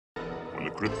When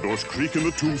the crypt doors creak and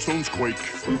the tombstones quake,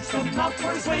 Spooks come out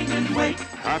for a swing and wake,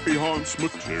 happy haunts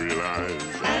materialize,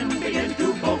 and begin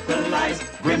to vocalize.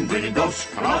 Grim grinning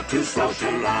ghosts come out to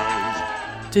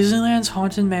socialize. Disneyland's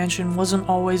Haunted Mansion wasn't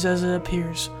always as it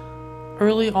appears.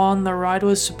 Early on, the ride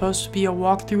was supposed to be a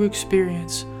walkthrough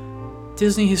experience.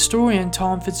 Disney historian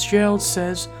Tom Fitzgerald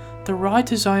says the ride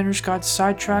designers got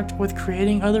sidetracked with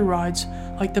creating other rides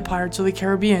like the Pirates of the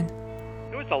Caribbean.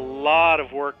 There was a lot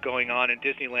of work going on in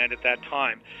Disneyland at that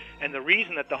time, and the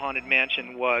reason that the Haunted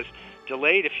Mansion was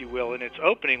delayed, if you will, in its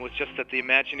opening was just that the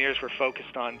Imagineers were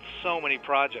focused on so many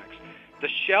projects. The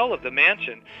shell of the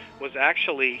mansion was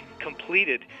actually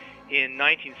completed in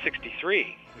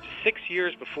 1963, which is 6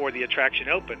 years before the attraction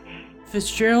opened.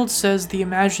 Fitzgerald says the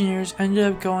Imagineers ended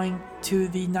up going to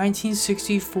the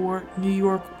 1964 New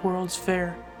York World's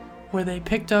Fair, where they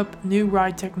picked up new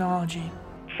ride technology.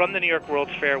 From the New York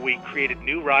World's Fair, we created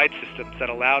new ride systems that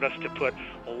allowed us to put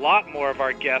a lot more of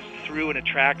our guests through an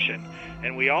attraction,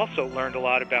 and we also learned a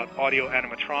lot about audio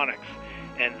animatronics.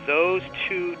 And those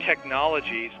two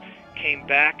technologies came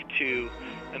back to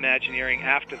Imagineering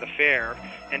after the fair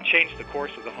and changed the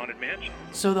course of the Haunted Mansion.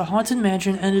 So the Haunted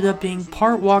Mansion ended up being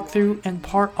part walkthrough and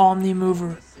part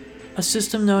Omni-Mover, a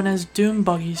system known as Doom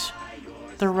Buggies.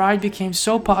 The ride became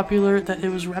so popular that it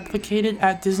was replicated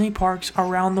at Disney parks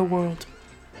around the world.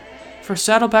 For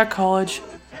Saddleback College,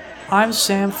 I'm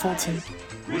Sam Fulton.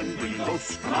 grim grinning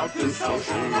ghosts come out to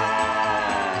socialize.